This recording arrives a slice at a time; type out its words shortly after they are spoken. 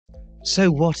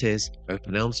So what is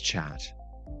openelms chat?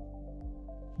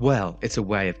 Well, it's a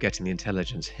way of getting the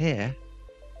intelligence here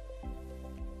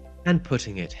and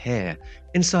putting it here,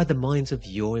 inside the minds of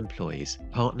your employees,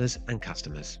 partners, and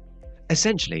customers.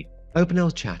 Essentially,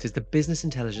 openelms chat is the business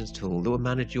intelligence tool that will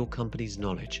manage your company's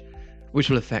knowledge, which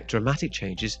will affect dramatic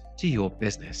changes to your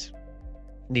business.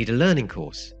 Need a learning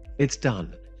course? It's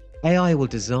done. AI will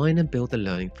design and build the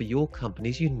learning for your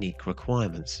company's unique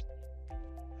requirements.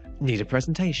 Need a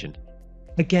presentation?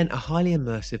 Again, a highly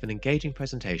immersive and engaging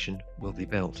presentation will be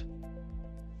built.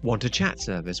 Want a chat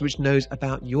service which knows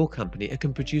about your company and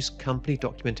can produce company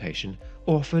documentation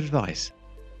or offer advice?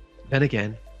 Then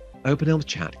again, openelms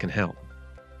chat can help.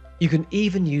 You can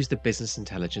even use the business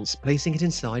intelligence, placing it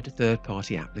inside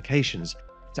third-party applications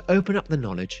to open up the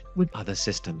knowledge with other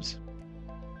systems.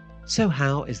 So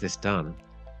how is this done?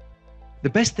 The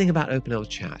best thing about openelms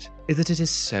chat is that it is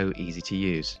so easy to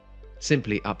use.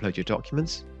 Simply upload your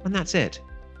documents and that's it.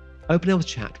 openelms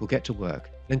chat will get to work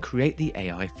and create the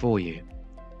AI for you.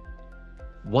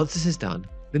 Once this is done,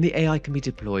 then the AI can be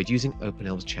deployed using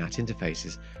openelms chat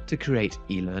interfaces to create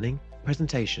e-learning,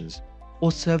 presentations,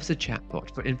 or serve as a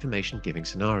chatbot for information-giving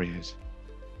scenarios.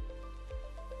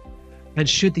 And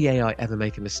should the AI ever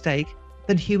make a mistake,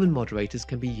 then human moderators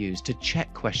can be used to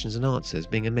check questions and answers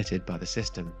being emitted by the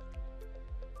system.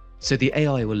 So the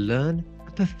AI will learn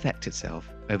and perfect itself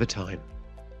over time.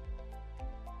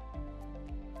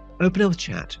 openelms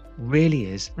chat really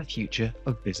is the future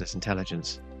of business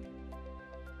intelligence.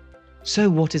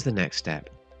 So what is the next step?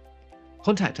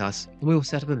 Contact us and we will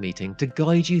set up a meeting to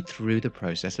guide you through the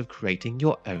process of creating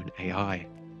your own AI.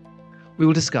 We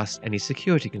will discuss any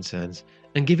security concerns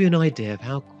and give you an idea of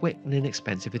how quick and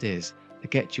inexpensive it is to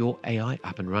get your AI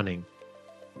up and running.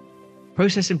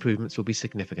 Process improvements will be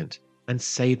significant and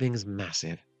savings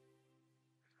massive.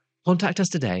 Contact us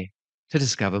today to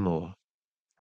discover more.